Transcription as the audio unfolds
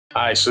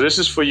All right, so this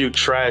is for you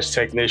trash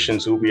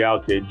technicians who be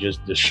out there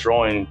just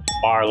destroying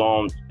fire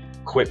alarm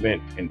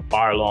equipment and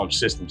fire alarm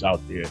systems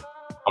out there.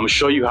 I'm gonna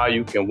show you how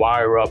you can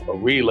wire up a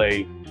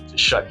relay to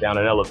shut down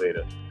an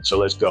elevator. So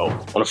let's go.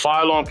 On the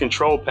fire alarm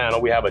control panel,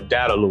 we have a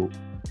data loop.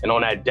 And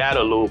on that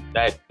data loop,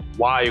 that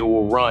wire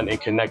will run and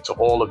connect to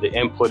all of the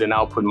input and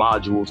output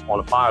modules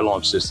on a fire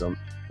alarm system,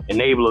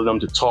 enabling them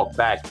to talk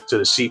back to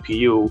the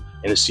CPU,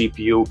 and the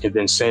CPU can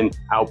then send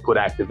output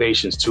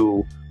activations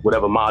to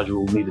whatever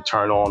module we need to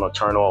turn on or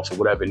turn off or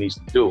whatever it needs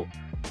to do.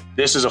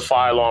 This is a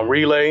fire alarm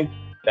relay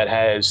that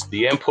has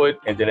the input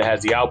and then it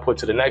has the output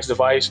to the next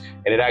device,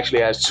 and it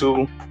actually has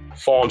two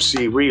Form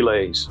C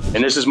relays.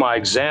 And this is my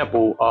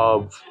example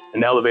of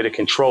an elevator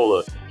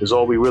controller, because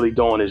all we're really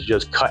doing is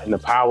just cutting the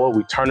power.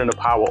 We're turning the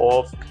power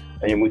off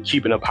and we're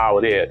keeping the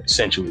power there,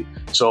 essentially.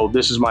 So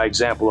this is my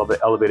example of an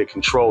elevator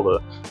controller.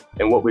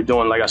 And what we're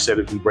doing, like I said,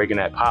 is we're breaking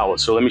that power.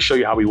 So let me show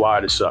you how we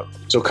wire this up.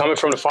 So coming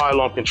from the fire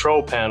alarm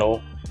control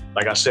panel,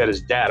 like I said,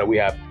 is data. We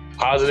have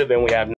positive and we have